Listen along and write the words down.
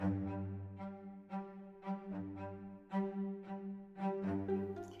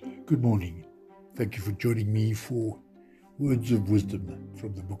Good morning. Thank you for joining me for Words of Wisdom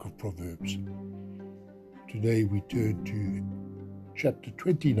from the book of Proverbs. Today we turn to chapter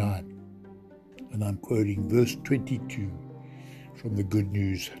 29, and I'm quoting verse 22 from the Good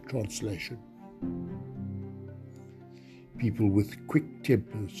News translation. People with quick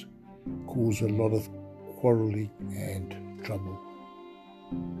tempers cause a lot of quarreling and trouble.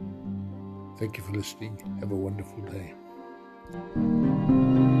 Thank you for listening. Have a wonderful day.